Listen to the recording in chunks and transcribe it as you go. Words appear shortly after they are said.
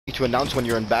to announce when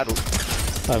you're in battle.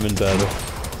 I'm in battle.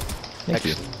 Thank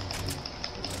you.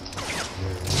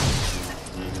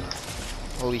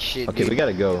 Holy shit, Okay, dude. we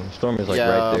gotta go. Storm is like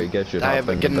right there. Get your hop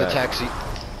in get in the the back. taxi.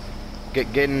 Get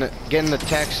in the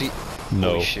taxi.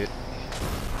 No. Holy shit.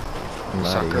 I'm outta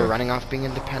Soccer here. running off being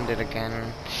independent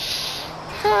again.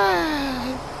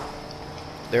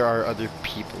 There are other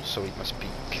people, so we must be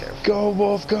careful. Go,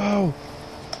 Wolf, go!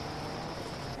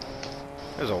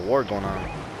 There's a war going on.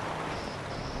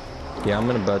 Yeah, I'm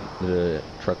gonna about to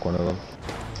truck one of them.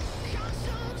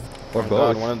 Or Oh both.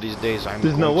 God, one of these days I'm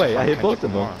There's no going to way, I find hit both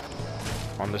of them. Kendrick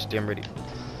Lamar on this damn radio.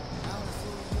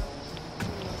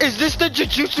 Is this the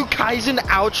Jujutsu Kaisen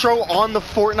outro on the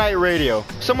Fortnite radio?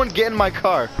 Someone get in my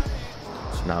car.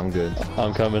 Nah, I'm good.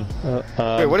 I'm coming.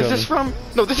 Wait, what is this from?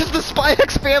 No, this is the Spy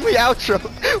X Family outro.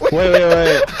 Wait.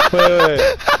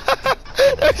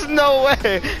 There's no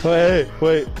way.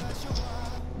 Wait.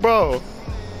 Bro.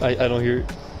 I don't hear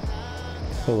it.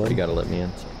 Hold on. You gotta let me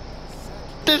in.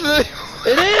 This is...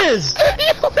 It is!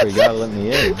 You gotta let me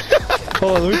in.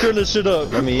 Hold on, let me turn this shit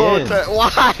up. Let me Bro, in.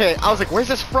 why? I was like, where's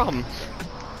this from?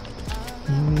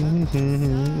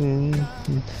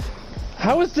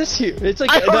 How is this here? It's like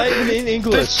not even in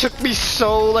English. This took me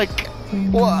so like...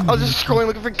 Well, I was just scrolling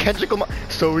looking for Kendrick Lamar.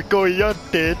 So we go yate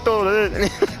todo.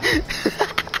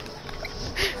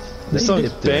 This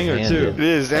song's banger too. It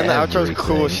is, and the outro's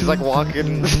cool. She's like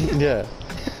walking. Yeah.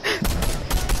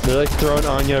 They're like throwing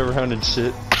Anya around and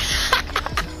shit.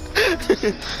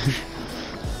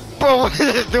 Bro, what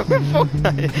is this doing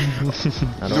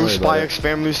Fortnite? New worry Spy about X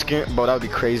Family skin. Bro, that would be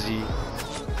crazy.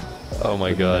 Oh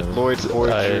my god. Lloyd's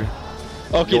poetry.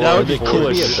 Okay, that would be Would cool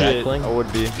it be a as shit. backbling? That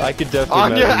would be. I could definitely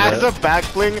Anya imagine as that. a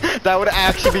backbling, that would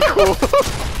actually be cool.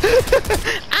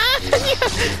 Anya!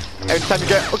 Every time you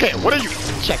get. Okay, what are you?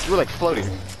 Check, you were like floating.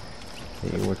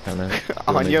 Yeah, you were kinda...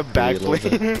 Anya backbling.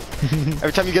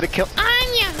 Every time you get a kill.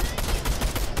 Anya!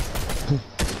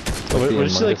 What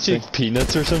did she like take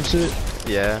peanuts or some shit?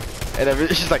 Yeah. And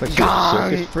she's like, Like,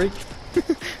 gong! circus freak?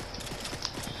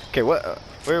 Okay, what?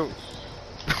 Where?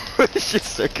 What is your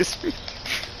circus freak?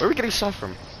 Where are we getting shot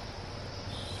from?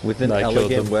 With an I killed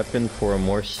elegant them. weapon for a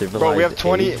more civilized Bro, we have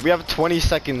 20. age. We have 20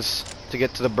 seconds to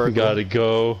get to the We burger. gotta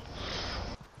go.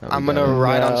 No, we I'm gonna gotta-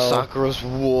 ride on No. Sakura's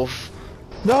wolf.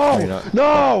 No! You're not-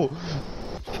 No!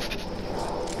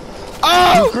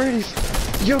 Oh! You greedy!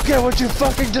 You get what you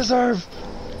fucking deserve!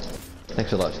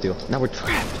 Thanks a lot, Steel. Now we're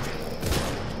trapped.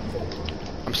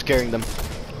 I'm scaring them.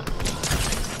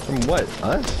 From what?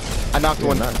 Us? I knocked You're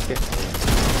one. not scared.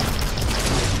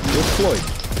 Where's Floyd?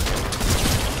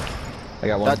 I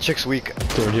got one. That chick's weak.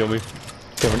 Kevin, heal me.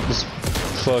 Kevin, just...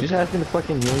 Fuck. You just asked me to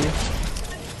fucking heal you?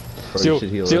 Bro, Seal, you should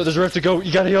heal Seal, us. there's a rift to go.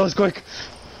 You gotta heal us quick.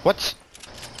 What?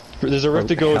 There's a rift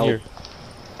to go in help. here.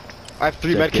 I have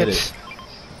 3 Just get medkits.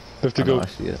 Rift to I know, go. I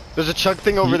see it. There's a chug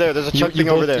thing over there. There's a chug thing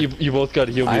both, over there. You both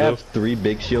gotta heal me I though. have 3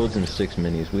 big shields and 6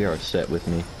 minis. We are set with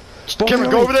me.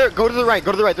 Cameron, go over there. Go to the right.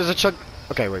 Go to the right. There's a chug.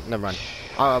 Okay, wait. Never mind.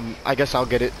 I guess I'll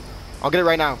get it. I'll get it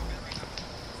right now.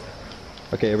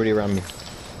 Okay, everybody around me.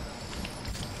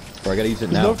 Or I gotta use it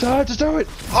There's now. no time to do it.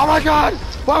 Oh my God!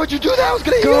 Why would you do that? I was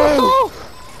gonna heal us all.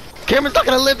 Cameron's not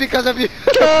gonna live because of you.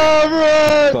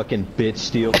 Cameron! Fucking bitch,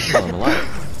 Steel. Oh, I'm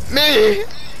alive. Me?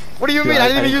 What do you Dude, mean? I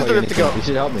didn't even use tell the you rift to go. anything. You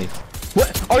should help me.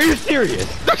 What? Are you serious?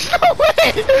 There's no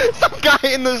way! Some guy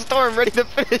in the storm ready to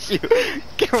finish you.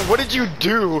 Cameron, what did you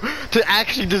do to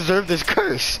actually deserve this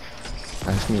curse?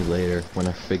 Ask me later when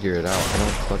I figure it out. I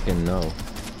don't fucking know.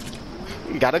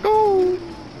 Gotta go.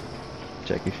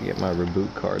 Check, you should get my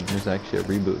reboot card. There's actually a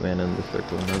reboot man in the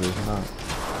circle. No, there's not.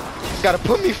 Gotta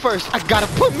put me first. I gotta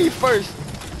put me first.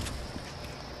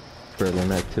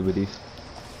 Berlin activities.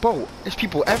 Bro, there's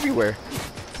people everywhere.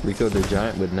 Rico the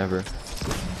Giant would never.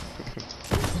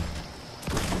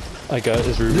 I got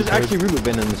his reboot There's card. actually a reboot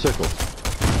man in the circle.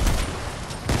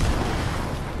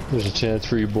 There's a chance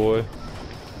for you, boy.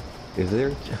 Is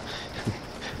there?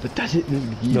 But does it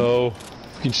mean you? No.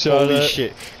 You can shot Holy at.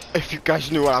 shit. If you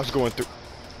guys knew what I was going through.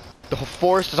 The whole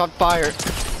forest is on fire.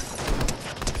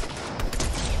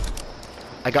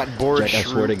 I got bored. Jack, I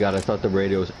swear to God, I thought the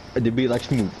radio was. It'd be like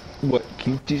smooth. What?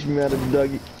 Can you teach me how to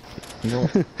Dougie? No.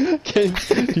 Can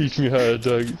you teach me how to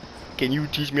dug? Can you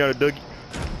teach me how to Dougie?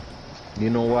 You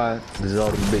know why? This is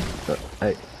all the big.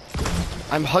 Hey.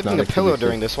 I'm hugging a pillow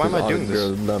during this. Why am I doing this?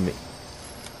 Girls love me.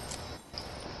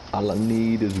 All I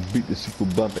need is a beat that's super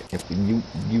bumping. If you.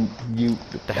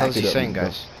 The hell is he saying,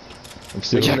 guys? I'm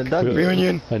still Check. in the Dougie.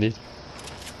 Reunion. I need.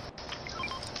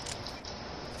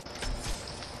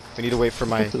 We need to wait for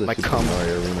my Super cum.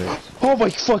 Mario remix. Oh my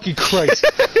fucking Christ!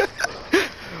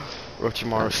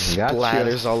 Orochimaru Gotcha.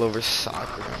 splatters all over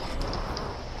Sakura.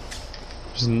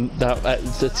 That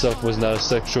itself was not a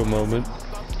sexual moment.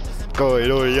 Then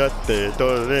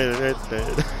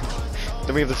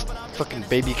we have this fucking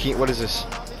baby king. What is this?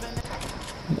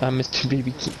 I'm Mr.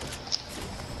 Baby King.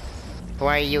 Who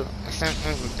are you?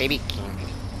 Baby king.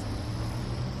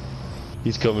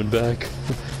 He's coming back.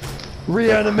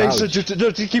 Reanimation. Just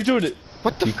keep doing it.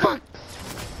 What the fuck?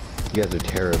 You guys are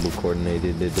terrible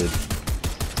coordinated.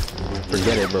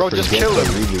 Forget it, bro. Bro, just kill him.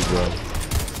 Reboot, bro.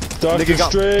 Doctor Nigga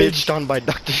got Strange. bitched on by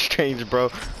Doctor Strange, bro.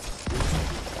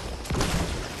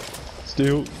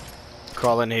 Still.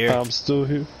 Crawl in here. I'm still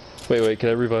here. Wait, can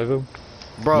I revive him?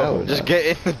 Bro, No, just no. get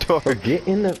in the door. Bro, get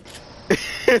in the...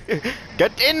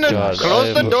 Get in the God,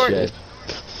 close the door. Shit.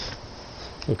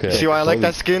 Okay. See why I like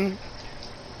that skin?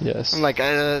 Yes. I'm like,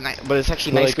 but it's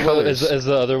actually nice like, colors. is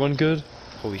the other one good?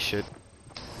 Holy shit.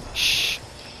 Shh.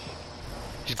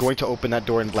 He's going to open that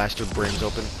door and blast your brains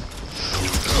open.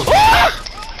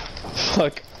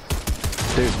 Fuck.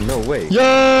 There's no way.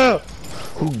 Yeah!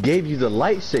 Who gave you the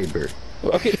lightsaber?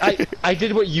 Okay, I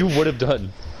did what you would have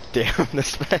done. Damn, the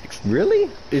specs. Really?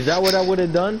 Is that what I would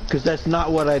have done? Because that's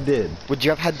not what I did. Would you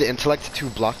have had the intellect to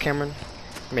block Cameron?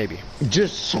 Maybe.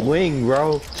 Just swing,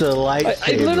 bro, to the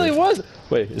lightsaber. I literally was.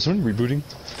 Wait, is someone rebooting?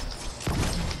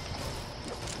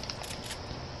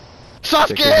 Get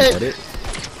Sasuke! it?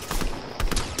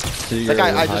 See That your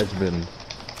guy, I just- husband.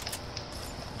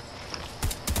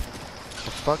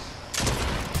 The fuck?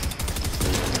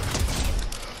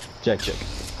 Jack.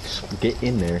 Get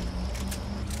in there.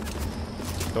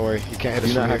 Don't worry, you can't hit us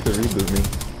You from not here. have to reboot me.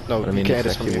 No, I mean, you can't hit it's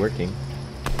us from actually here. working.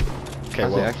 Okay,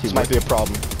 How's it well, actually this might be a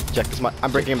problem. Jack,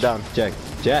 I'm breaking him down. Jack.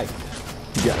 You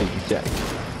got it,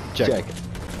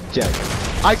 Jack.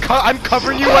 I'm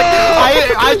covering you like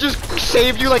I just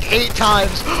saved you like 8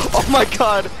 times. Oh my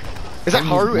god. Is that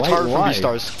Haru? It's Haru from why?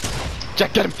 Beastars.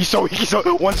 Jack, get him. He's so weak.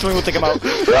 One swing will take him out.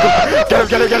 Get him.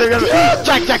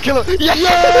 Jack, kill him.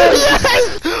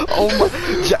 Yes! Oh my.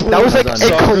 Jack, that was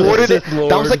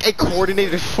like a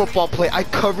coordinated football play. I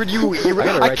covered you.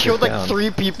 gotta I write killed this like down. 3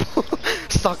 people.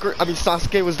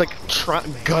 Sasuke was like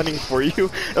gunning for you.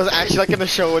 It was actually like in the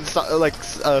show when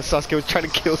Sasuke was trying to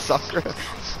kill Sakura.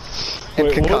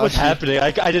 Wait, what was Kakashi. happening?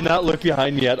 I did not look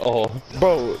behind me at all.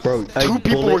 Bro, Bro, 2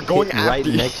 people were going after right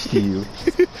you. next to you.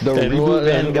 The And reboot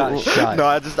man got shot. No,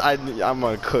 I'm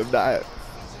gonna clip that.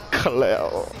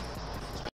 Cleo.